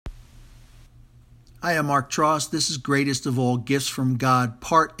Hi, I'm Mark Trost. This is Greatest of All Gifts from God,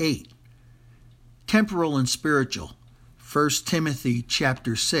 Part 8. Temporal and Spiritual. 1 Timothy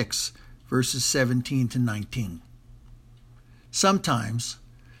chapter 6, verses 17 to 19. Sometimes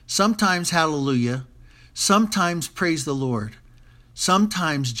hallelujah, sometimes praise the Lord,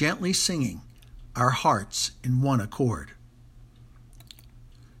 sometimes gently singing, our hearts in one accord.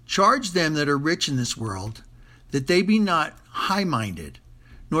 Charge them that are rich in this world, that they be not high-minded,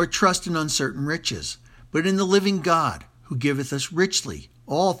 nor trust in uncertain riches, but in the living God, who giveth us richly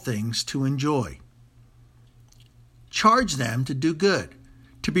all things to enjoy. Charge them to do good,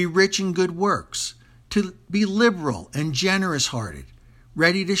 to be rich in good works, to be liberal and generous-hearted,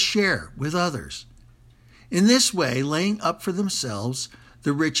 ready to share with others. In this way, laying up for themselves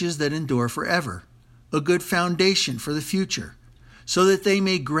the riches that endure forever, a good foundation for the future, so that they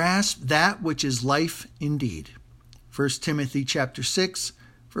may grasp that which is life indeed. 1 Timothy chapter 6,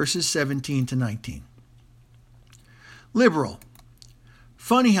 verses 17 to 19. Liberal.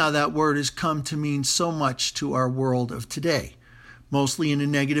 Funny how that word has come to mean so much to our world of today, mostly in a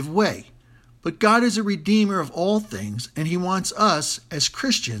negative way. But God is a redeemer of all things, and he wants us as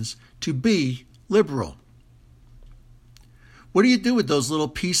Christians to be liberal. What do you do with those little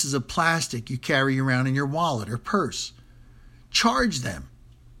pieces of plastic you carry around in your wallet or purse? Charge them.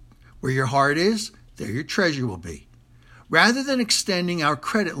 Where your heart is, there your treasure will be. Rather than extending our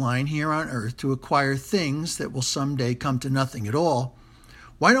credit line here on earth to acquire things that will someday come to nothing at all,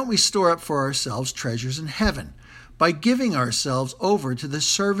 why don't we store up for ourselves treasures in heaven by giving ourselves over to the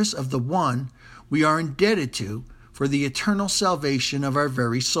service of the one we are indebted to for the eternal salvation of our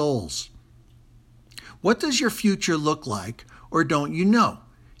very souls? What does your future look like, or don't you know?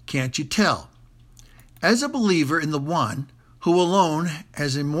 Can't you tell? As a believer in the one who alone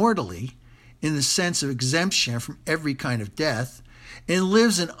has immortality, in the sense of exemption from every kind of death, and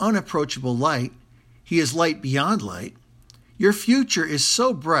lives in unapproachable light, he is light beyond light, your future is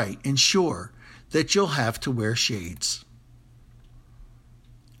so bright and sure that you'll have to wear shades.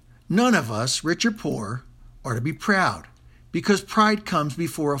 None of us, rich or poor, are to be proud, because pride comes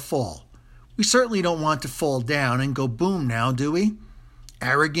before a fall. We certainly don't want to fall down and go boom now, do we?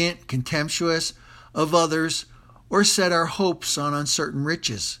 Arrogant, contemptuous of others, or set our hopes on uncertain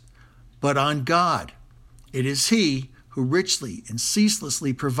riches, but on God. It is he who richly and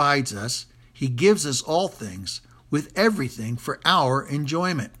ceaselessly provides us. He gives us all things, with everything for our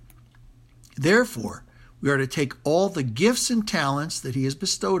enjoyment. Therefore, we are to take all the gifts and talents that he has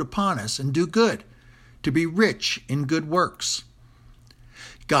bestowed upon us and do good, to be rich in good works.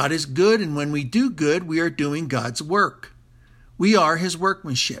 God is good, and when we do good, we are doing God's work. We are his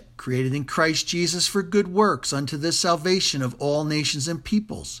workmanship, created in Christ Jesus for good works unto the salvation of all nations and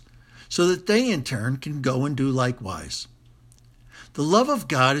peoples, so that they in turn can go and do likewise. The love of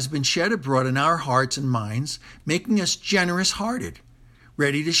God has been shed abroad in our hearts and minds, making us generous-hearted,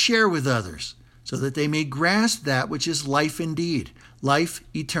 ready to share with others, so that they may grasp that which is life indeed, life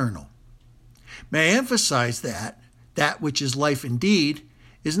eternal. May I emphasize that which is life indeed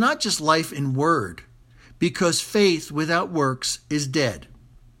is not just life in word, because faith without works is dead.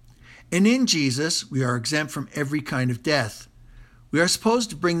 And in Jesus, we are exempt from every kind of death. We are supposed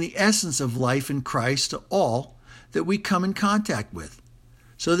to bring the essence of life in Christ to all that we come in contact with,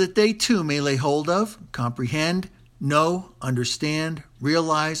 so that they too may lay hold of, comprehend, know, understand,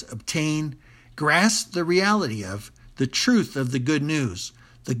 realize, obtain, grasp the reality of, the truth of the good news,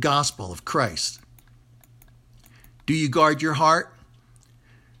 the gospel of Christ. Do you guard your heart?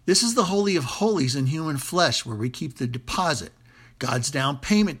 This is the Holy of Holies in human flesh, where we keep the deposit, God's down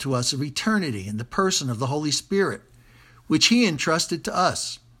payment to us of eternity in the person of the Holy Spirit, which he entrusted to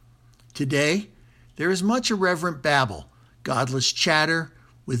us. Today, there is much irreverent babble, godless chatter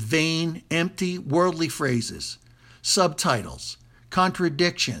with vain, empty, worldly phrases, subtitles,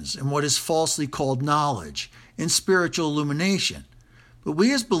 contradictions, and what is falsely called knowledge and spiritual illumination. But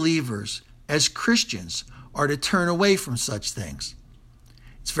we as believers, as Christians, are to turn away from such things.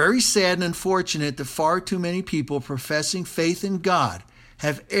 It's very sad and unfortunate that far too many people professing faith in God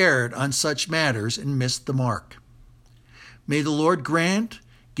have erred on such matters and missed the mark. May the Lord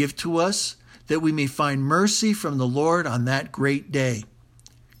give to us that we may find mercy from the Lord on that great day.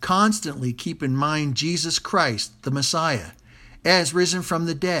 Constantly keep in mind Jesus Christ, the Messiah, as risen from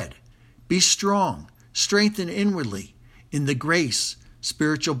the dead. Be strong, strengthened inwardly in the grace,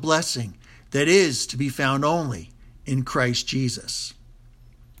 spiritual blessing that is to be found only in Christ Jesus.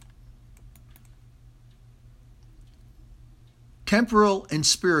 Temporal and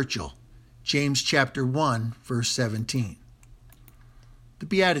spiritual, James chapter 1, verse 17. The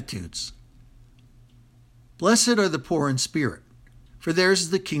Beatitudes. Blessed are the poor in spirit, for theirs is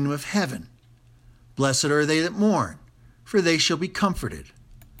the kingdom of heaven. Blessed are they that mourn, for they shall be comforted.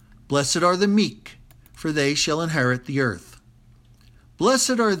 Blessed are the meek, for they shall inherit the earth.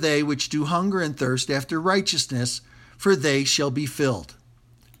 Blessed are they which do hunger and thirst after righteousness, for they shall be filled.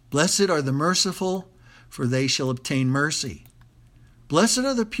 Blessed are the merciful, for they shall obtain mercy. Blessed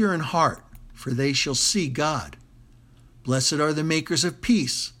are the pure in heart, for they shall see God. Blessed are the makers of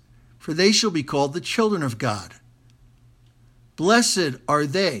peace, for they shall be called the children of God. Blessed are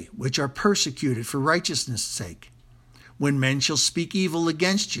they which are persecuted for righteousness' sake, when men shall speak evil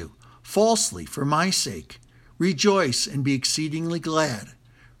against you, falsely for my sake. Rejoice and be exceedingly glad,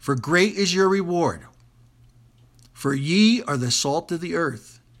 for great is your reward. For ye are the salt of the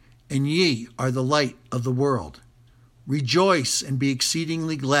earth, and ye are the light of the world. Rejoice and be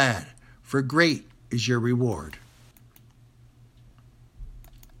exceedingly glad, for great is your reward.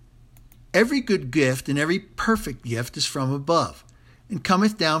 Every good gift and every perfect gift is from above, and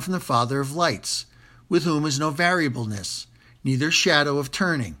cometh down from the Father of lights, with whom is no variableness, neither shadow of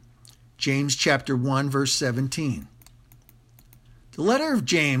turning. James chapter 1, verse 17. The letter of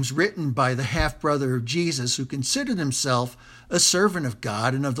James, written by the half-brother of Jesus, who considered himself a servant of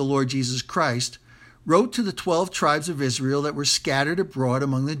God and of the Lord Jesus Christ, wrote to the 12 tribes of Israel that were scattered abroad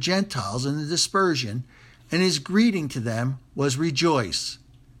among the Gentiles in the dispersion, and his greeting to them was, Rejoice.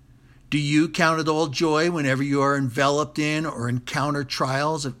 Do you count it all joy whenever you are enveloped in or encounter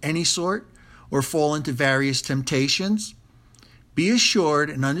trials of any sort, or fall into various temptations? Be assured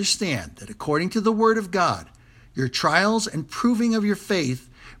and understand that according to the word of God, your trials and proving of your faith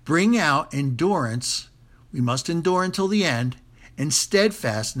bring out endurance. We must endure until the end, and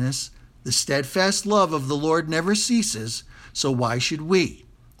steadfastness. The steadfast love of the Lord never ceases, so why should we?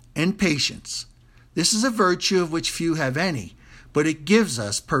 And patience. This is a virtue of which few have any, but it gives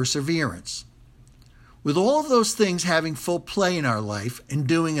us perseverance. With all of those things having full play in our life and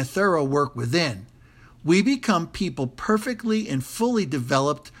doing a thorough work within, we become people perfectly and fully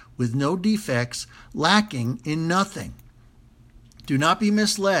developed with no defects, lacking in nothing. Do not be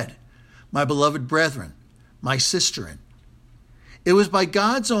misled, my beloved brethren, my sisterin. It was by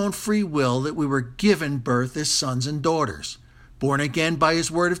God's own free will that we were given birth as sons and daughters, born again by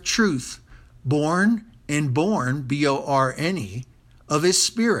his word of truth, born, B-O-R-N-E, of his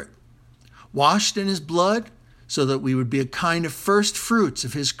Spirit, washed in his blood so that we would be a kind of first fruits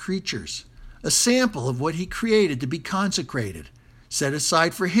of his creatures, a sample of what he created to be consecrated, set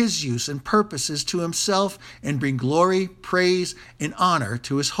aside for his use and purposes to himself, and bring glory, praise, and honor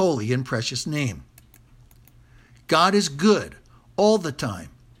to his holy and precious name. God is good all the time,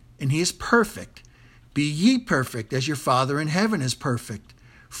 and he is perfect. Be ye perfect as your Father in heaven is perfect,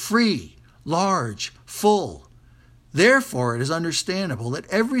 free, large, full. Therefore, it is understandable that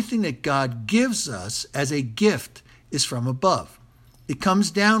everything that God gives us as a gift is from above. It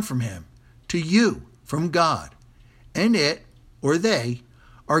comes down from him, to you, from God. And it, or they,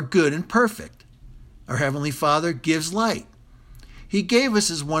 are good and perfect. Our Heavenly Father gives light. He gave us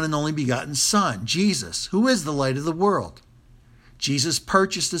his one and only begotten Son, Jesus, who is the light of the world. Jesus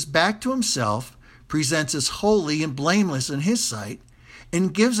purchased us back to himself, presents us holy and blameless in his sight,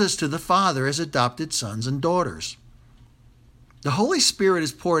 and gives us to the Father as adopted sons and daughters. The Holy Spirit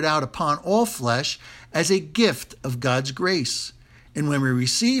is poured out upon all flesh as a gift of God's grace. And when we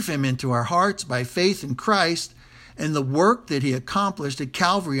receive him into our hearts by faith in Christ and the work that he accomplished at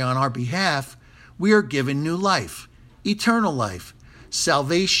Calvary on our behalf, we are given new life, eternal life,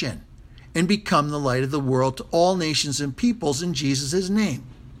 salvation, and become the light of the world to all nations and peoples in Jesus' name.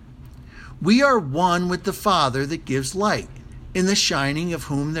 We are one with the Father that gives light, in the shining of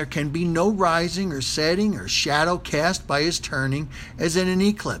whom there can be no rising or setting or shadow cast by his turning as in an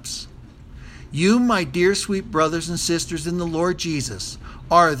eclipse. You, my dear sweet brothers and sisters in the Lord Jesus,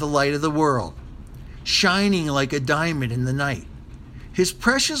 are the light of the world, shining like a diamond in the night. His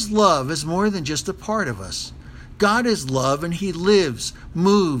precious love is more than just a part of us. God is love, and he lives,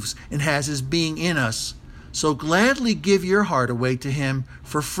 moves, and has his being in us. So gladly give your heart away to him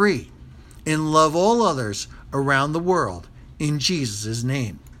for free, and love all others around the world in Jesus'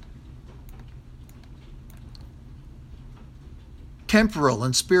 name. Temporal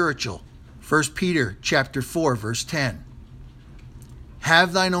and spiritual. 1 Peter chapter 4, verse 10.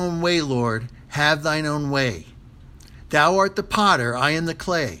 Have thine own way, Lord, have thine own way. Thou art the potter, I am the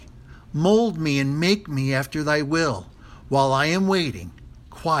clay. Mold me and make me after thy will, while I am waiting,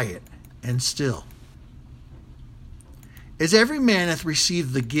 quiet and still. As every man hath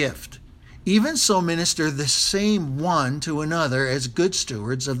received the gift, even so minister the same one to another as good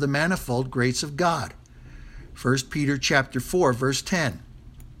stewards of the manifold grace of God. 1 Peter chapter 4, verse 10.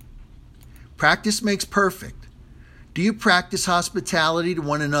 Practice makes perfect. Do you practice hospitality to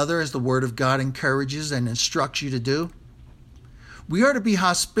one another as the Word of God encourages and instructs you to do? We are to be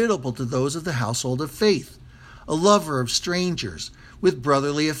hospitable to those of the household of faith, a lover of strangers, with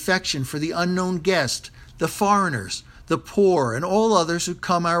brotherly affection for the unknown guest, the foreigners, the poor, and all others who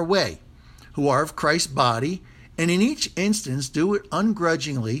come our way, who are of Christ's body, and in each instance do it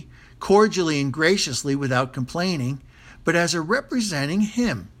ungrudgingly, cordially, and graciously without complaining, but as a representing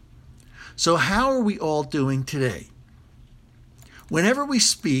Him. So how are we all doing today? Whenever we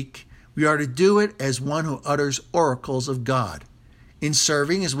speak, we are to do it as one who utters oracles of God. In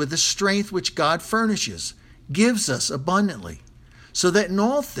serving as with the strength which God furnishes, gives us abundantly, so that in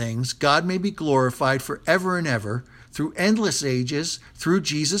all things God may be glorified forever and ever, through endless ages, through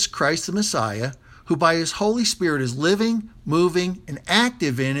Jesus Christ the Messiah, who by His Holy Spirit is living, moving, and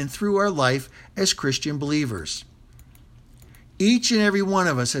active in and through our life as Christian believers. Each and every one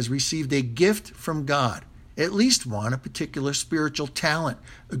of us has received a gift from God, at least one, a particular spiritual talent,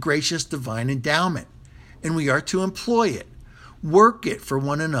 a gracious divine endowment, and we are to employ it, work it for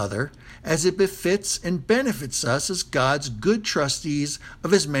one another, as it befits and benefits us as God's good trustees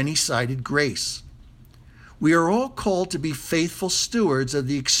of His many-sided grace. We are all called to be faithful stewards of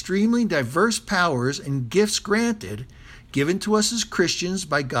the extremely diverse powers and gifts granted, given to us as Christians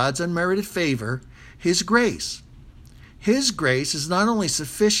by God's unmerited favor, His grace. His grace is not only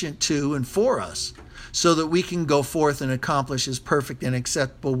sufficient to and for us, so that we can go forth and accomplish His perfect and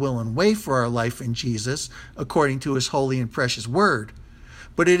acceptable will and way for our life in Jesus, according to His holy and precious word,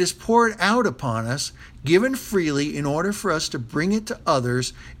 but it is poured out upon us, given freely in order for us to bring it to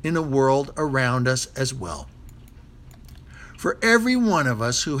others in the world around us as well. For every one of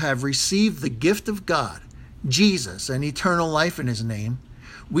us who have received the gift of God, Jesus, and eternal life in His name,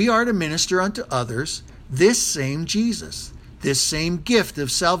 we are to minister unto others this same Jesus, this same gift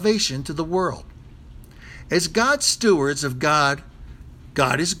of salvation to the world. As God's stewards of God,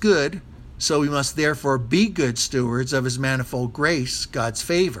 God is good, so we must therefore be good stewards of His manifold grace, God's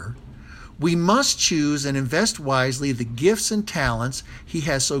favor. We must choose and invest wisely the gifts and talents He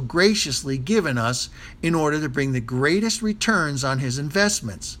has so graciously given us in order to bring the greatest returns on His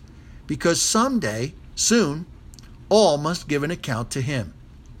investments, because someday, soon, all must give an account to Him.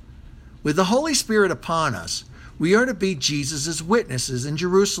 With the Holy Spirit upon us, we are to be Jesus' witnesses in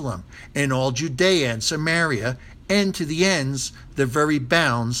Jerusalem and all Judea and Samaria and to the ends, the very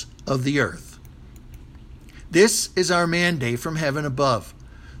bounds of the earth. This is our mandate from heaven above.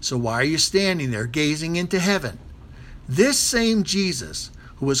 So why are you standing there gazing into heaven? This same Jesus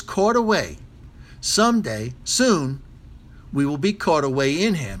who was caught away, someday, soon, we will be caught away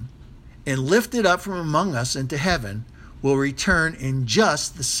in Him and lifted up from among us into heaven, will return in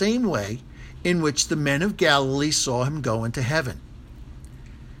just the same way in which the men of Galilee saw Him go into heaven.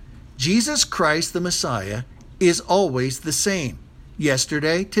 Jesus Christ the Messiah is always the same,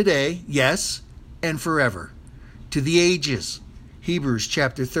 yesterday, today, yes, and forever, to the ages. Hebrews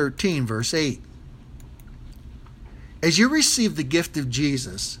chapter 13, verse 8. As you receive the gift of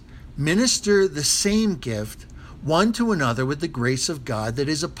Jesus, minister the same gift one to another with the grace of God that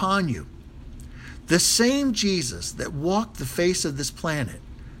is upon you. The same Jesus that walked the face of this planet,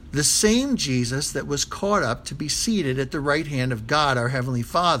 the same Jesus that was caught up to be seated at the right hand of God, our Heavenly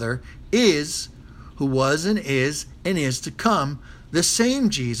Father, is, who was and is to come, the same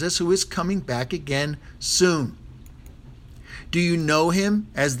Jesus who is coming back again soon. Do you know Him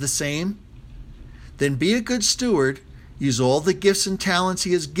as the same? Then be a good steward. Use all the gifts and talents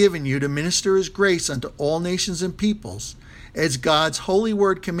He has given you to minister His grace unto all nations and peoples, as God's holy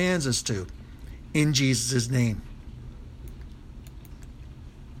word commands us to, in Jesus' name.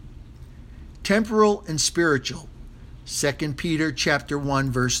 Temporal and spiritual. 2 Peter chapter 1,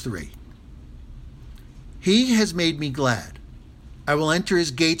 verse 3. He has made me glad. I will enter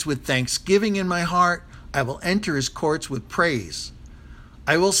His gates with thanksgiving in my heart. I will enter His courts with praise.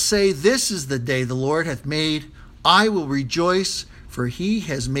 I will say, this is the day the Lord hath made. I will rejoice, for He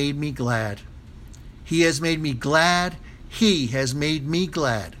has made me glad. He has made me glad. He has made me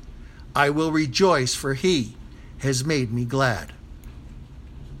glad. I will rejoice, for He has made me glad.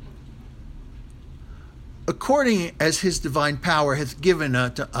 According as His divine power hath given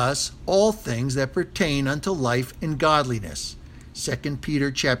unto us all things that pertain unto life and godliness. 2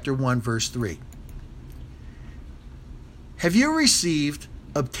 Peter chapter 1, verse 3. Have you received,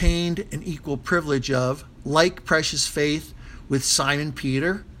 obtained an equal privilege of, like precious faith with Simon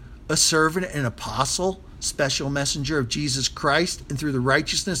Peter, a servant and apostle, special messenger of Jesus Christ, and through the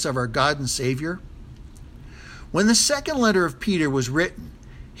righteousness of our God and Savior? When the second letter of Peter was written,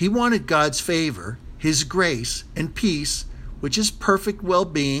 he wanted God's favor, His grace, and peace, which is perfect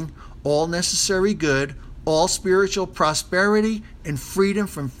well-being, all necessary good, all spiritual prosperity and freedom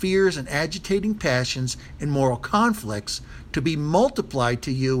from fears and agitating passions and moral conflicts to be multiplied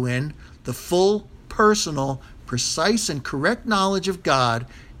to you in the full, personal, precise, and correct knowledge of God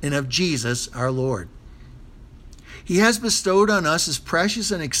and of Jesus our Lord. He has bestowed on us his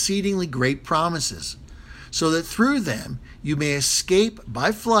precious and exceedingly great promises, so that through them you may escape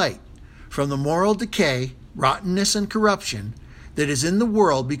by flight from the moral decay, rottenness, and corruption that is in the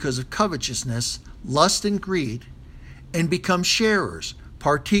world because of covetousness, lust, and greed, and become sharers,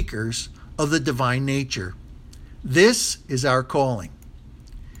 partakers of the divine nature. This is our calling.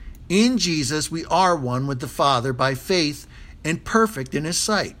 In Jesus we are one with the Father by faith and perfect in his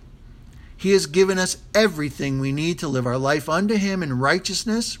sight. He has given us everything we need to live our life unto him in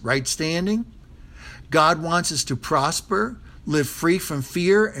righteousness, right standing. God wants us to prosper, live free from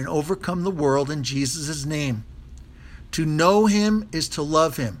fear, and overcome the world in Jesus' name. To know him is to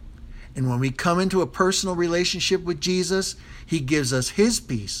love him. And when we come into a personal relationship with Jesus, he gives us his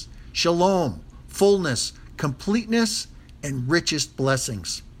peace, shalom, fullness, completeness, and richest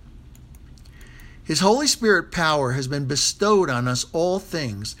blessings. His Holy Spirit power has been bestowed on us all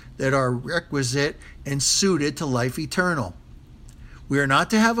things that are requisite and suited to life eternal. We are not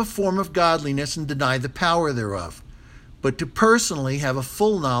to have a form of godliness and deny the power thereof, but to personally have a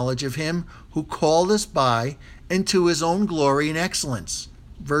full knowledge of him who called us by and to his own glory and excellence,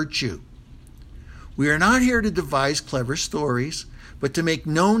 virtue. We are not here to devise clever stories, but to make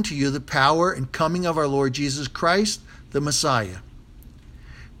known to you the power and coming of our Lord Jesus Christ, the Messiah.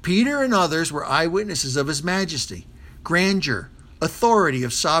 Peter and others were eyewitnesses of his majesty, grandeur, authority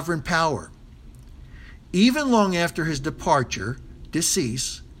of sovereign power. Even long after his departure,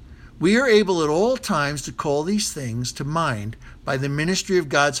 decease, we are able at all times to call these things to mind by the ministry of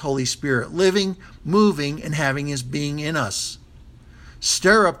God's Holy Spirit, living, moving, and having his being in us.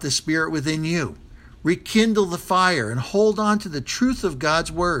 Stir up the Spirit within you, rekindle the fire, and hold on to the truth of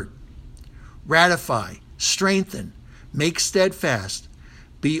God's word. Ratify, strengthen, make steadfast,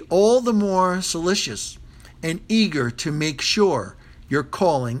 be all the more solicitous and eager to make sure your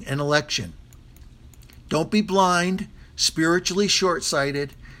calling and election. Don't be blind, spiritually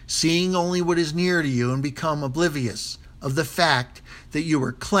short-sighted, seeing only what is near to you and become oblivious of the fact that you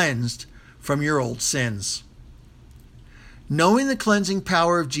were cleansed from your old sins. Knowing the cleansing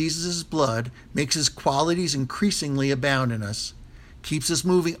power of Jesus' blood makes his qualities increasingly abound in us, keeps us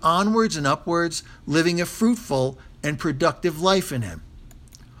moving onwards and upwards, living a fruitful and productive life in him.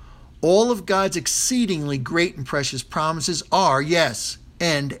 All of God's exceedingly great and precious promises are yes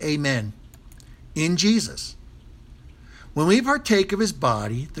and amen in Jesus. When we partake of his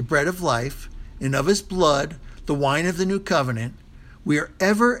body, the bread of life, and of his blood, the wine of the new covenant, we are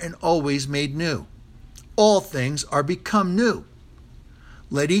ever and always made new. All things are become new.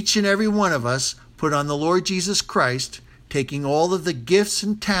 Let each and every one of us put on the Lord Jesus Christ, taking all of the gifts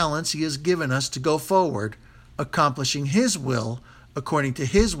and talents he has given us to go forward, accomplishing his will according to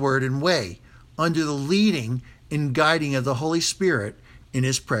his word and way, under the leading and guiding of the Holy Spirit in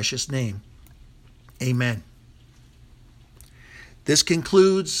his precious name. Amen. This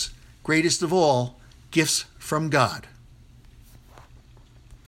concludes, greatest of all, gifts from God.